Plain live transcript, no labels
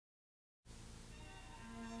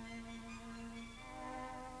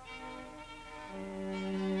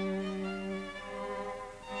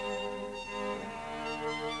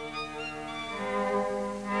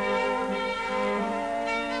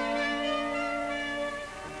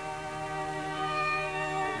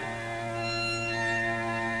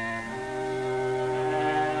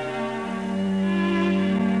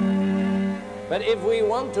But if we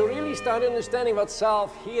want to really start understanding what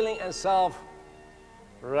self-healing and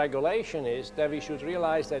self-regulation is, then we should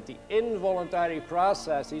realize that the involuntary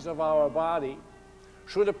processes of our body,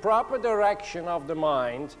 through the proper direction of the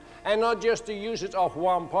mind, and not just the usage of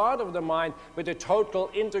one part of the mind, but the total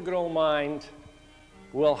integral mind,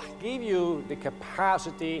 will give you the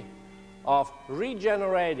capacity of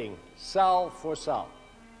regenerating self for self.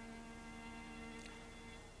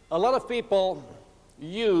 A lot of people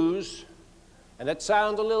use, and that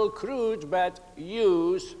sounds a little crude, but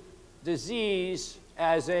use disease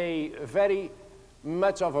as a very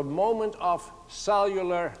much of a moment of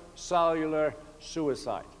cellular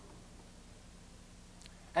suicide.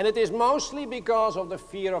 And it is mostly because of the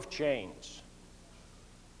fear of change.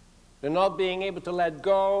 The not being able to let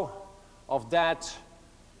go of that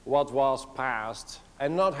what was past,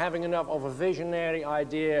 and not having enough of a visionary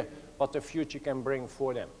idea what the future can bring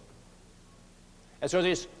for them. And so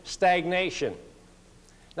this stagnation.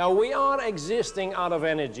 Now we are existing out of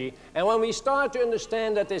energy, and when we start to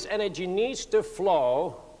understand that this energy needs to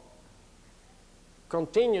flow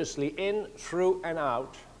continuously in, through, and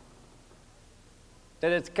out,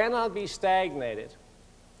 that it cannot be stagnated,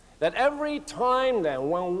 that every time then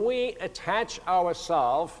when we attach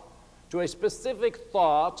ourselves to a specific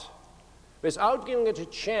thought without giving it a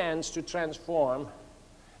chance to transform,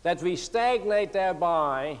 that we stagnate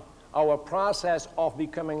thereby our process of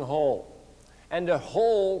becoming whole. And the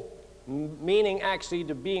whole, meaning actually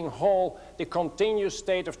the being whole, the continuous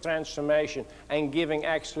state of transformation, and giving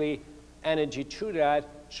actually energy to that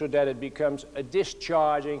so that it becomes a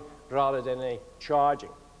discharging rather than a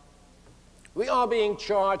charging. We are being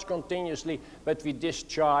charged continuously, but we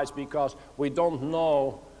discharge because we don't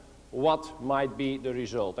know what might be the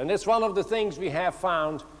result. And that's one of the things we have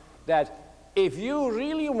found, that if you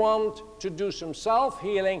really want to do some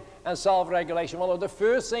self-healing and self-regulation, one of the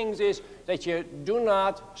first things is that you do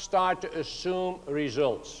not start to assume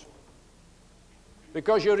results.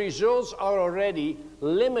 Because your results are already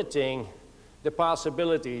limiting the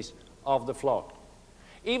possibilities of the flow.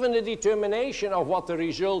 Even the determination of what the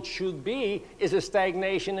result should be is a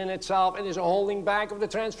stagnation in itself and is a holding back of the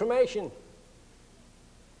transformation.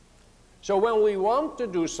 So when we want to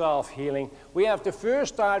do self-healing, we have to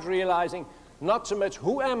first start realizing not so much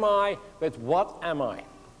who am I, but what am I?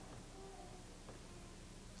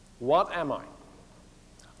 What am I?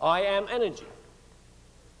 I am energy.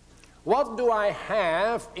 What do I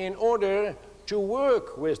have in order to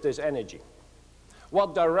work with this energy?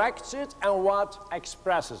 What directs it and what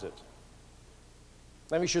expresses it?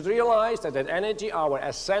 Then we should realize that that energy, our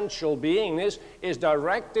essential beingness, is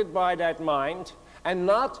directed by that mind and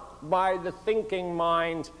not by the thinking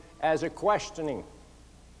mind as a questioning.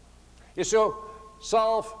 So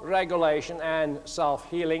self-regulation and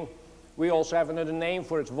self-healing, we also have another name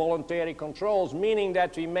for it, voluntary controls, meaning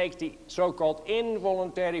that we make the so-called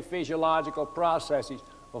involuntary physiological processes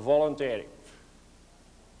voluntary.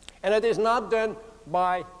 And it is not done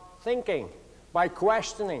by thinking, by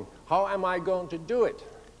questioning, how am I going to do it?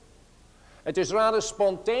 It is rather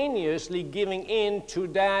spontaneously giving in to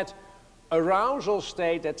that arousal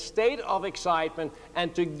state, that state of excitement,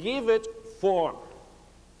 and to give it form.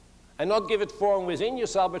 And not give it form within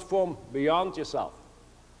yourself, but form beyond yourself.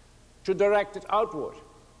 To direct it outward.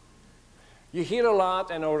 You hear a lot,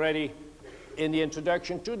 and already in the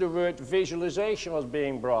introduction to the word visualization was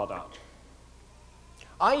being brought out.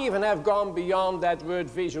 I even have gone beyond that word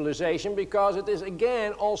visualization because it is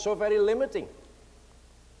again also very limiting.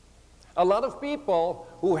 A lot of people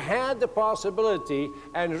who had the possibility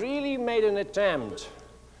and really made an attempt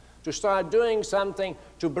to start doing something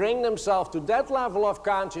to bring themselves to that level of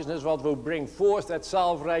consciousness what will bring forth that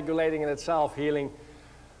self-regulating and that self-healing,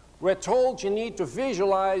 we're told you need to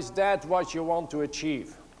visualize that what you want to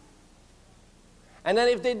achieve. And then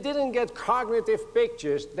if they didn't get cognitive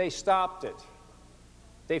pictures, they stopped it.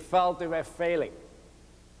 They felt they were failing.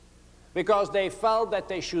 Because they felt that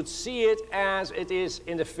they should see it as it is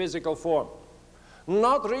in the physical form.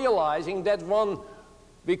 Not realizing that one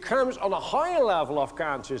becomes on a higher level of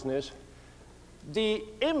consciousness, the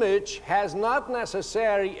image has not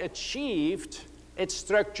necessarily achieved its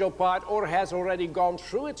structural part or has already gone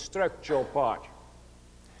through its structural part.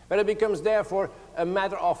 But it becomes therefore a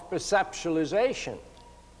matter of perceptualization.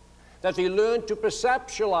 That we learn to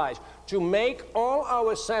perceptualize, to make all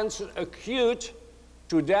our senses acute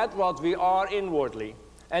to that what we are inwardly,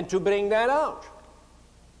 and to bring that out.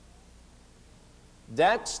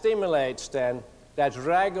 That stimulates then that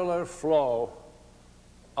regular flow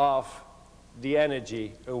of the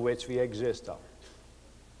energy in which we exist on.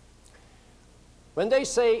 When they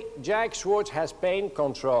say Jack Schwarz has pain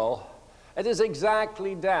control, it is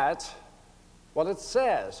exactly that what it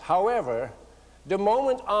says. However, the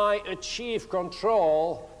moment I achieve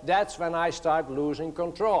control, that's when I start losing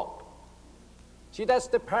control. See, that's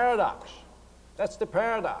the paradox. That's the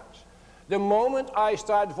paradox. The moment I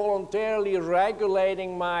start voluntarily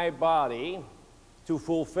regulating my body to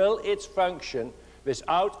fulfill its function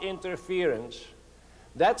without interference,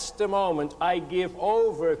 that's the moment I give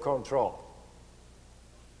over control.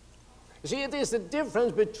 You see, it is the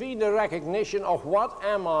difference between the recognition of what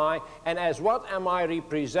am I and as what am I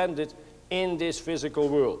represented in this physical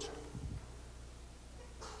world.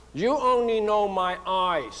 You only know my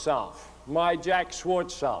I self, my Jack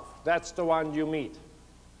Schwarz self. That's the one you meet.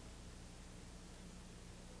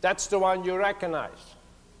 That's the one you recognize.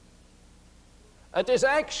 It is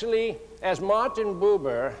actually, as Martin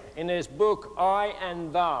Buber in his book I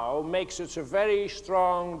and Thou makes such a very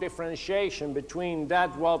strong differentiation between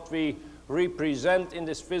that what we represent in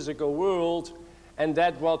this physical world and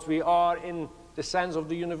that what we are in the sense of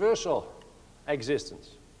the universal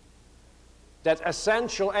existence. That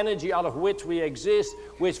essential energy out of which we exist,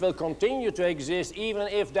 which will continue to exist even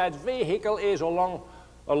if that vehicle is a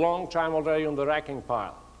long time already on the wrecking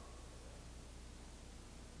pile.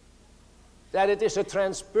 That it is a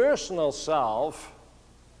transpersonal self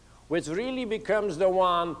which really becomes the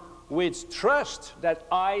one which trusts that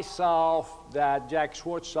I self, that Jack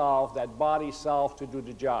Schwarz self, that body self to do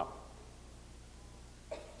the job.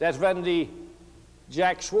 That when the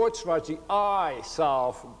Jack Schwarz, the I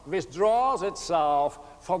self, withdraws itself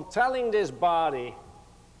from telling this body,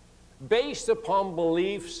 based upon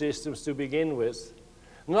belief systems to begin with,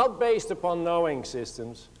 not based upon knowing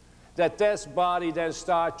systems, that this body then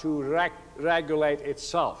starts to regulate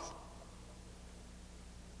itself.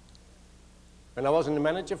 When I was in the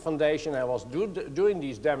Manager Foundation, I was doing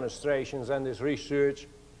these demonstrations and this research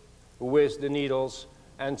with the needles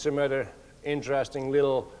and some other interesting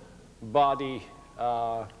little body,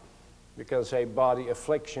 we can say body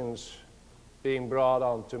afflictions being brought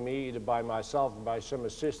on to me, either by myself or by some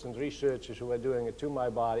assistant researchers who were doing it to my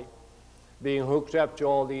body, being hooked up to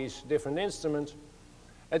all these different instruments.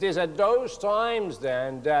 It is at those times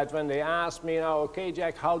then that when they asked me, okay,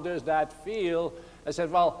 Jack, how does that feel? I said,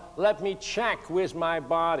 well, let me check with my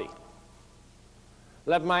body.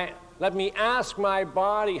 Let me ask my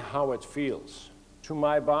body how it feels to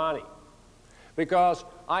my body. Because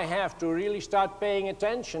I have to really start paying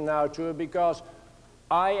attention now to it because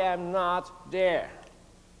I am not there.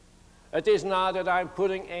 It is not that I'm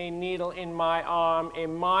putting a needle in my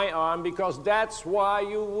arm, because that's why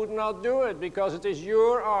you would not do it, because it is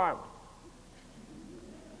your arm.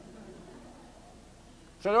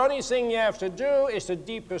 So the only thing you have to do is to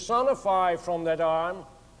depersonify from that arm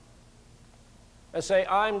and say,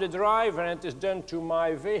 I'm the driver, and it is done to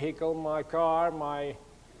my vehicle, my car, my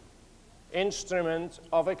instrument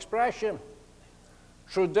of expression.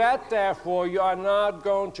 Through that, therefore, you are not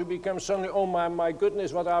going to become suddenly, oh my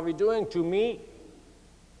goodness, what are we doing to me?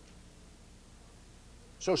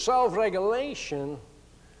 So self-regulation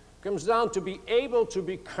comes down to be able to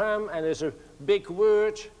become, and it's a big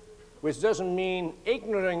word, which doesn't mean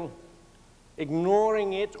ignoring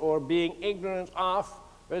it or being ignorant of,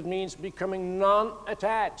 but it means becoming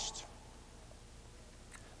non-attached.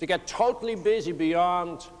 To get totally busy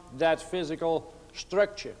beyond that physical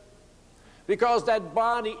structure. Because that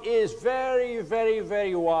body is very, very,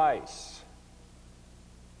 very wise.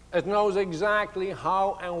 It knows exactly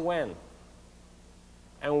how and when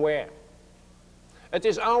and where. It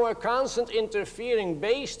is our constant interfering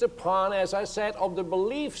based upon, as I said, of the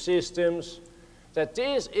belief systems that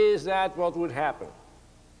this is that what would happen.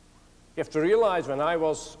 You have to realize when I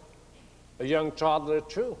was a young toddler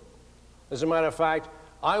too. As a matter of fact,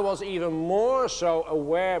 I was even more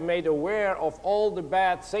so made aware of all the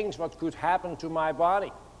bad things what could happen to my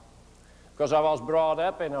body. Because I was brought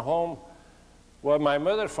up in a home where my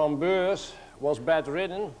mother from birth was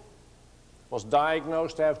bedridden, was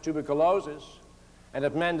diagnosed to have tuberculosis, and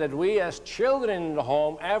it meant that we as children in the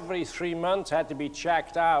home every 3 months had to be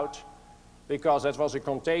checked out because that was a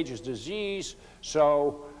contagious disease,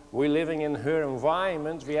 so we living in her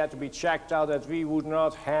environment, we had to be checked out that we would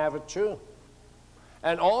not have it too.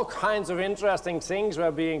 And all kinds of interesting things were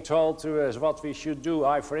being told to us what we should do.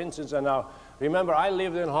 For instance, and now, remember, I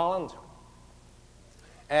lived in Holland.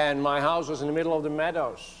 And my house was in the middle of the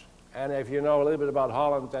meadows. And if you know a little bit about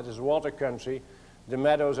Holland, that is water country. The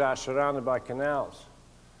meadows are surrounded by canals.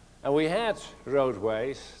 And we had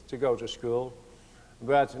roadways to go to school.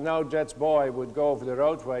 But no Dutch boy would go over the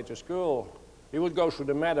roadway to school. He would go through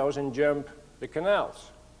the meadows and jump the canals.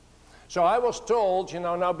 So I was told,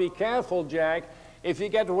 now be careful, Jack. If you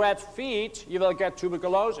get wet feet, you will get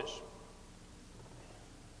tuberculosis.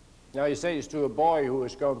 Now you say this to a boy who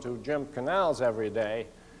is going to jump canals every day,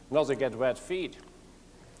 not to get wet feet.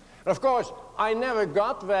 And of course, I never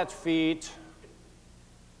got wet feet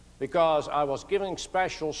because I was given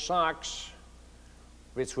special socks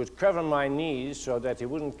which would cover my knees so that he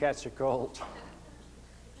wouldn't catch a cold.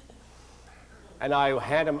 And I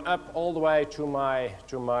had them up all the way to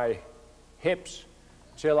my hips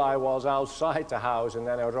till I was outside the house, and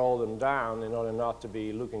then I rolled them down in order not to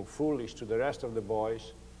be looking foolish to the rest of the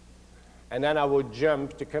boys. And then I would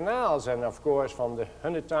jump the canals, and of course from the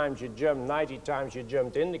 100 times you jumped, 90 times you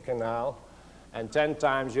jumped in the canal, and 10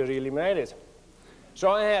 times you really made it.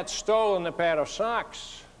 So I had stolen a pair of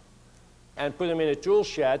socks and put them in a tool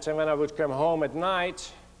shed, and when I would come home at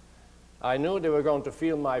night, I knew they were going to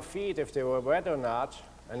feel my feet if they were wet or not,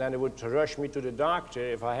 and then they would rush me to the doctor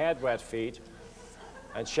if I had wet feet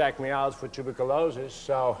and check me out for tuberculosis.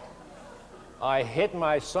 So I hid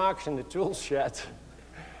my socks in the tool shed,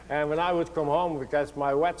 and when I would come home, because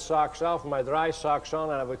my wet socks off, my dry socks on,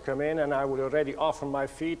 and I would come in and I would already offer my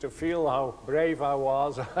feet to feel how brave I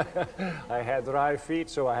was. I had dry feet,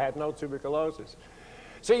 so I had no tuberculosis.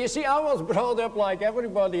 So you see, I was brought up like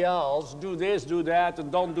everybody else, do this, do that,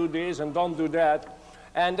 and don't do this, and don't do that.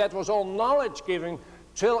 And that was all knowledge giving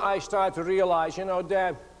till I started to realize, you know,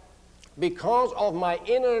 that because of my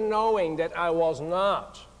inner knowing that I was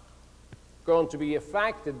not going to be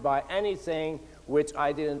affected by anything which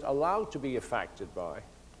I didn't allow to be affected by,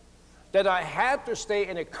 that I had to stay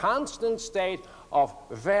in a constant state of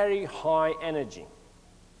very high energy,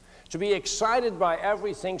 to be excited by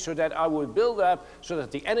everything so that I would build up so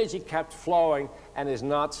that the energy kept flowing and is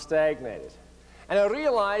not stagnated. And I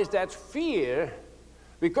realized that fear,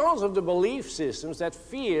 because of the belief systems, that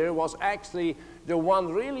fear was actually the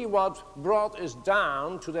one really what brought us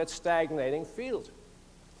down to that stagnating field.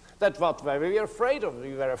 That's what we were afraid of.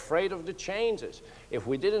 We were afraid of the changes. If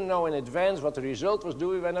we didn't know in advance what the result was,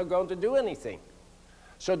 we were not going to do anything.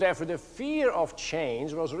 So therefore, the fear of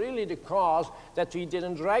change was really the cause that we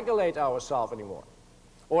didn't regulate ourselves anymore.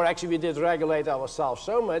 Or actually, we did regulate ourselves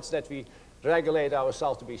so much that we regulate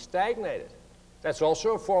ourselves to be stagnated. That's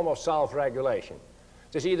also a form of self-regulation.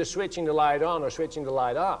 It's either switching the light on or switching the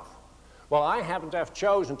light off. Well, I happen to have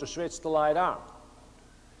chosen to switch the light on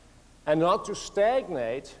and not to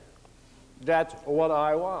stagnate that what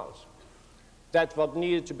I was, that what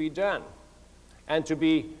needed to be done, and to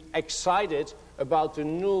be excited about the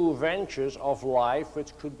new ventures of life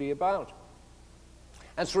which could be about.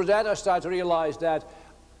 And through that I started to realize that,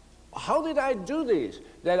 how did I do this?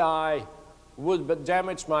 That I would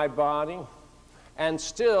damage my body and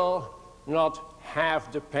still not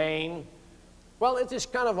have the pain. Well, it is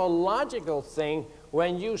kind of a logical thing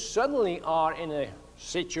when you suddenly are in a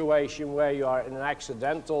situation where you are in an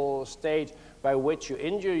accidental state by which you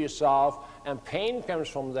injure yourself and pain comes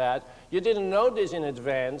from that. You didn't know this in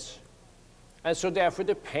advance, and so therefore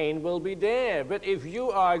the pain will be there. But if you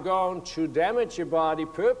are going to damage your body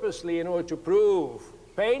purposely in order to prove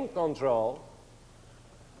pain control,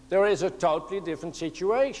 there is a totally different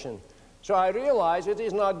situation. So I realize it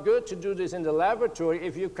is not good to do this in the laboratory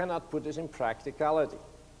if you cannot put this in practicality.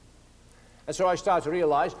 And so I start to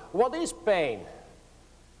realize, what is pain?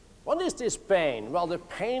 What is this pain? Well, the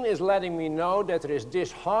pain is letting me know that there is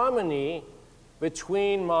disharmony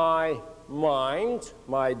between my mind,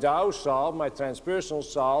 my Tao self, my transpersonal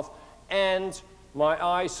self, and my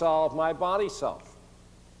I self, my body self.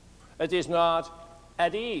 It is not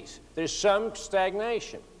at ease. There's some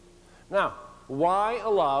stagnation. Now, why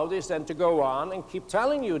allow this then to go on and keep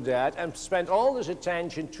telling you that and spend all this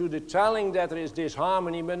attention to the telling that there is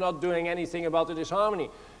disharmony but not doing anything about the disharmony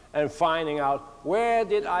and finding out, where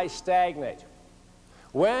did I stagnate?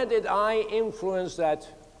 Where did I influence that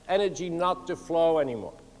energy not to flow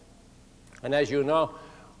anymore? And as you know,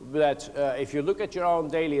 that if you look at your own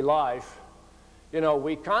daily life, you know,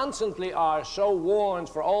 we constantly are so warned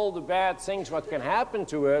for all the bad things what can happen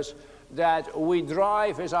to us that we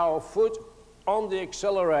drive with our foot on the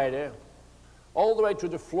accelerator all the way to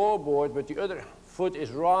the floorboard, but the other foot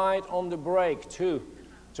is right on the brake too,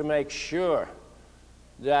 to make sure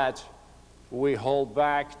that we hold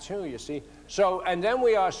back too, you see. So, and then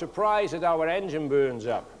we are surprised that our engine burns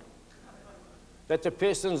up, that the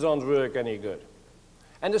pistons don't work any good.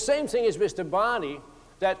 And the same thing is with the body,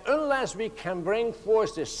 that unless we can bring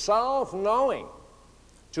forth this self-knowing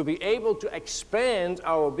to be able to expand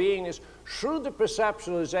our beingness through the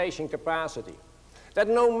perceptualization capacity, that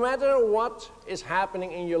no matter what is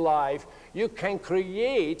happening in your life, you can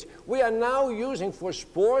create. We are now using for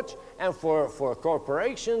sport and for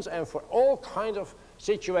corporations and for all kinds of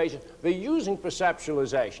situations, we're using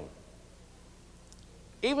perceptualization.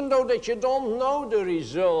 even though that you don't know the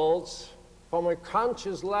results from a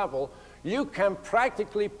conscious level, you can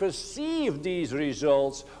practically perceive these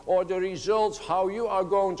results, or the results how you are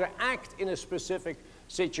going to act in a specific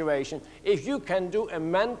situation, if you can do a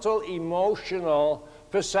mental, emotional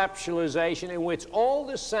perceptualization in which all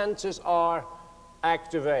the senses are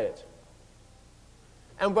activated,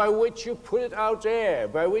 and by which you put it out there,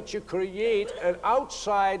 by which you create an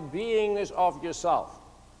outside beingness of yourself.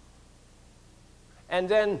 And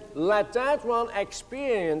then let that one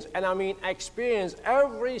experience, and I mean experience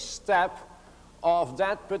every step of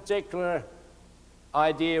that particular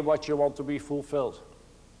idea what you want to be fulfilled.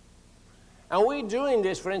 And we're doing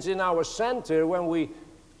this, for instance, in our center when we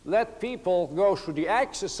let people go through the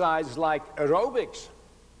exercises like aerobics.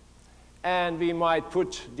 And we might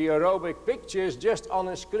put the aerobic pictures just on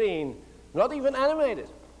a screen, not even animated.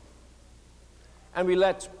 And we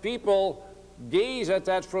let people gaze at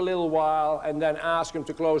that for a little while and then ask them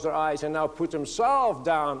to close their eyes and now put themselves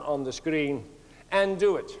down on the screen and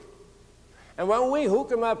do it. And when we hook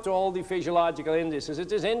them up to all the physiological indices,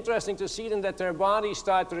 it is interesting to see them that their bodies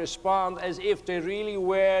start to respond as if they really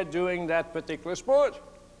were doing that particular sport.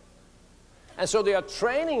 And so they are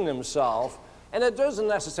training themselves, and it doesn't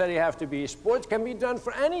necessarily have to be a sport. It can be done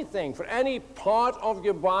for anything, for any part of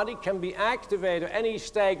your body can be activated. Any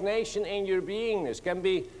stagnation in your beingness can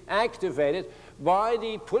be activated by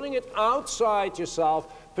the putting it outside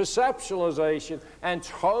yourself, perceptualization, and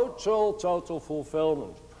total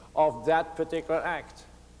fulfillment of that particular act.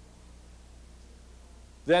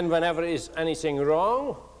 Then whenever is anything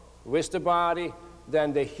wrong with the body,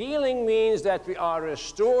 then the healing means that we are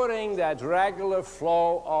restoring that regular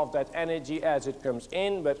flow of that energy as it comes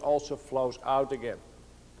in, but also flows out again.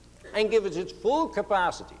 And give it its full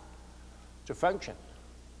capacity to function.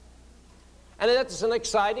 And that is an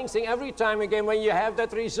exciting thing every time again when you have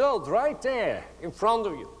that result right there in front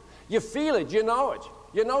of you. You feel it, you know it.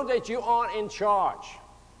 You know that you are in charge.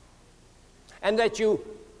 And that you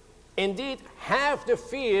indeed have the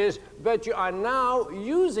fears, but you are now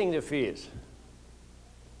using the fears.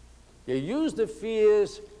 You use the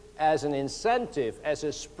fears as an incentive, as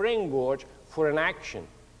a springboard for an action,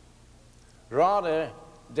 rather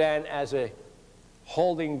than as a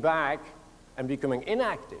holding back and becoming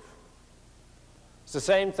inactive. It's the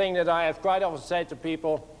same thing that I have quite often said to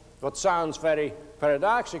people, what sounds very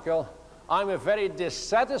paradoxical. I'm a very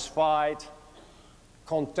dissatisfied,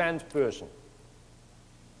 content person.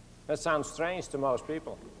 That sounds strange to most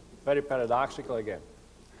people. Very paradoxical again.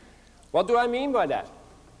 What do I mean by that?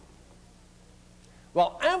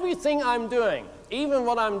 Well, everything I'm doing, even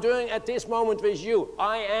what I'm doing at this moment with you,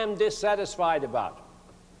 I am dissatisfied about.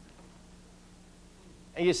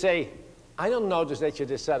 And you say, I don't notice that you're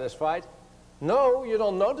dissatisfied. No, you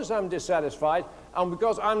don't notice I'm dissatisfied,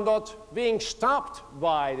 because I'm not being stopped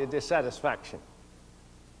by the dissatisfaction.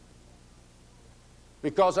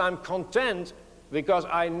 Because I'm content, because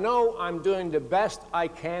I know I'm doing the best I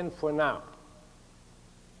can for now.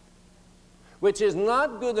 Which is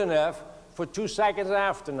not good enough for 2 seconds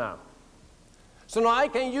after now. So now I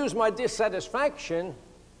can use my dissatisfaction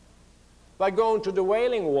by going to the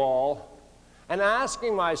wailing wall and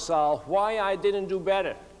asking myself why I didn't do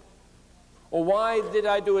better. Or why did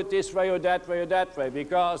I do it this way or that way or that way?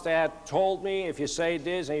 Because they had told me if you say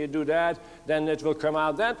this and you do that, then it will come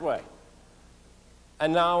out that way.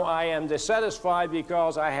 And now I am dissatisfied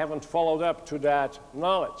because I haven't followed up to that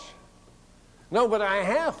knowledge. No, but I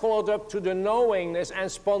have followed up to the knowingness and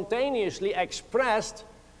spontaneously expressed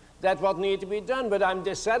that what needs to be done, but I'm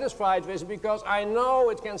dissatisfied with it because I know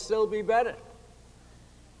it can still be better.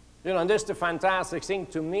 You know, and this is the fantastic thing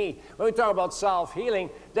to me. When we talk about self-healing,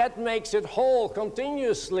 that makes it whole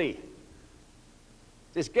continuously.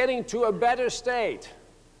 It's getting to a better state.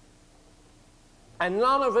 And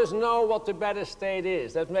none of us know what the better state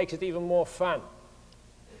is. That makes it even more fun.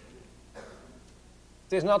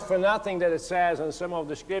 It is not for nothing that it says in some of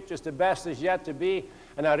the scriptures, the best is yet to be,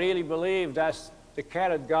 and I really believe that's the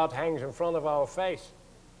carrot God hangs in front of our face.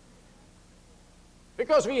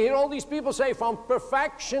 Because we hear all these people say from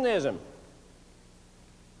perfectionism.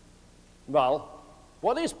 Well,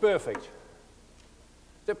 what is perfect?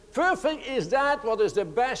 The perfect is that what is the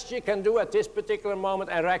best you can do at this particular moment,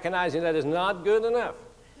 and recognizing that is not good enough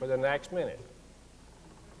for the next minute.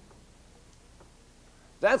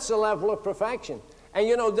 That's the level of perfection. And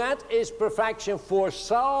you know, that is perfection for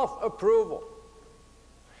self-approval.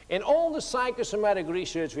 In all the psychosomatic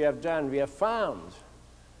research we have done, we have found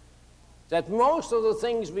that most of the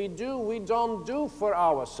things we don't do for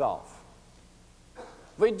ourselves.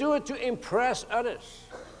 We do it to impress others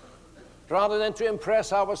rather than to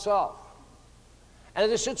impress ourselves. And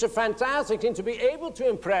it is such a fantastic thing to be able to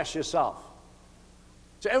impress yourself.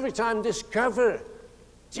 To every time discover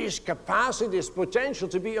this capacity, this potential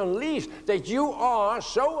to be unleashed, that you are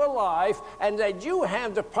so alive and that you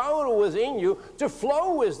have the power within you to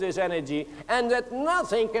flow with this energy and that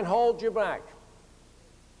nothing can hold you back.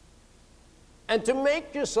 And to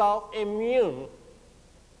make yourself immune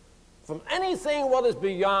from anything what is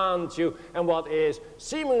beyond you and what is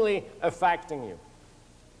seemingly affecting you.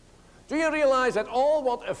 Do you realize that all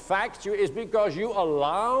what affects you is because you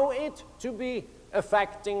allow it to be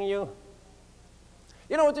affecting you?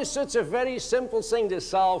 You know, it is such a very simple thing, this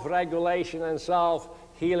self-regulation and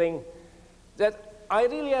self-healing, that I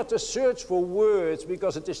really have to search for words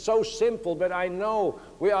because it is so simple, but I know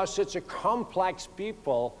we are such a complex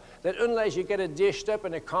people that unless you get it dished up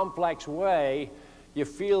in a complex way, you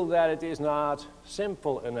feel that it is not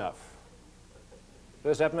simple enough.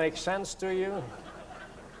 Does that make sense to you?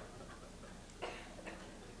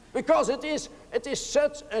 Because it is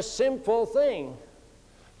such a simple thing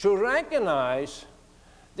to recognize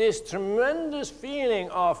this tremendous feeling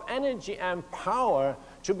of energy and power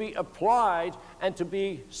to be applied and to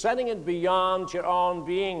be setting it beyond your own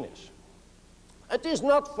beingness. It is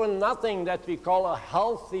not for nothing that we call a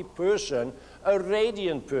healthy person a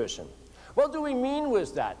radiant person. What do we mean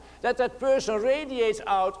with that? That that person radiates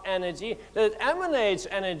out energy, that it emanates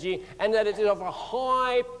energy, and that it is of a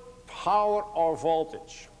high power or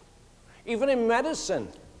voltage. Even in medicine,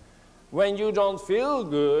 when you don't feel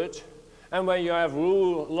good, and when you have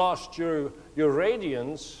lost your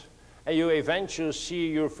radiance, and you eventually see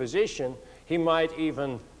your physician, he might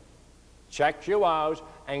even check you out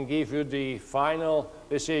and give you the final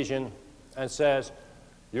decision and says,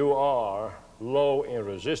 you are low in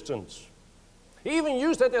resistance. He even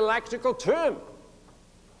used that electrical term.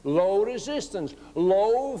 Low resistance,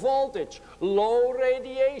 low voltage, low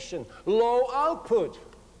radiation, low output.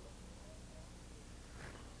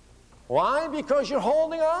 Why? Because you're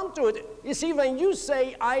holding on to it. You see, when you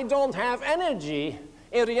say, I don't have energy,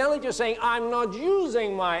 in reality you're saying, I'm not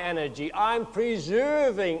using my energy, I'm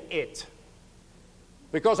preserving it.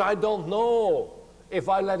 Because I don't know if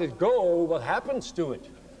I let it go, what happens to it.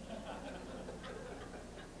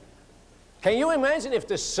 Can you imagine if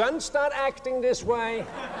the sun started acting this way?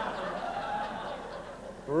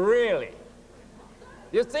 Really?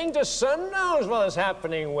 You think the sun knows what is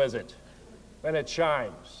happening with it when it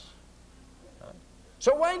shines?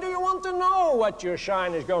 So why do you want to know what your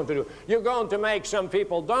shine is going to do? You're going to make some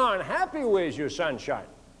people darn happy with your sunshine.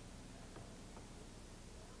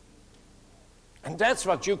 And that's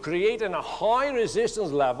what you create in a high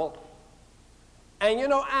resistance level. And you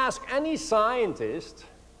know, ask any scientist,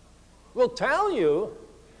 will tell you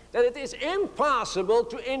that it is impossible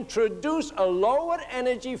to introduce a lower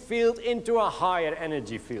energy field into a higher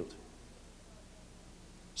energy field.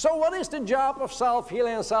 So what is the job of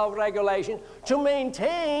self-healing and self-regulation? To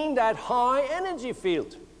maintain that high energy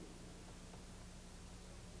field.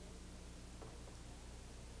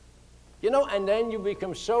 You know, and then you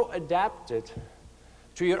become so adapted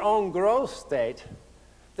to your own growth state,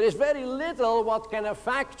 there is very little what can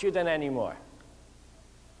affect you then anymore.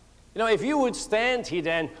 You know, if you would stand here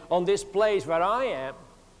then on this place where I am,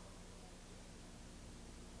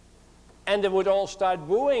 and they would all start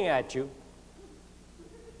booing at you,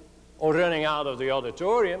 or running out of the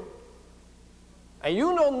auditorium, and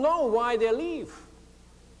you don't know why they leave.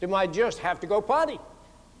 They might just have to go potty.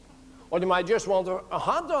 Or they might just want a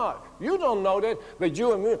hot dog. You don't know that, but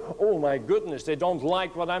you and me, oh my goodness, they don't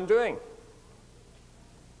like what I'm doing.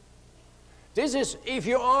 This is, if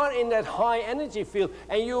you are in that high energy field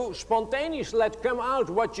and you spontaneously let come out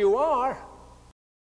what you are,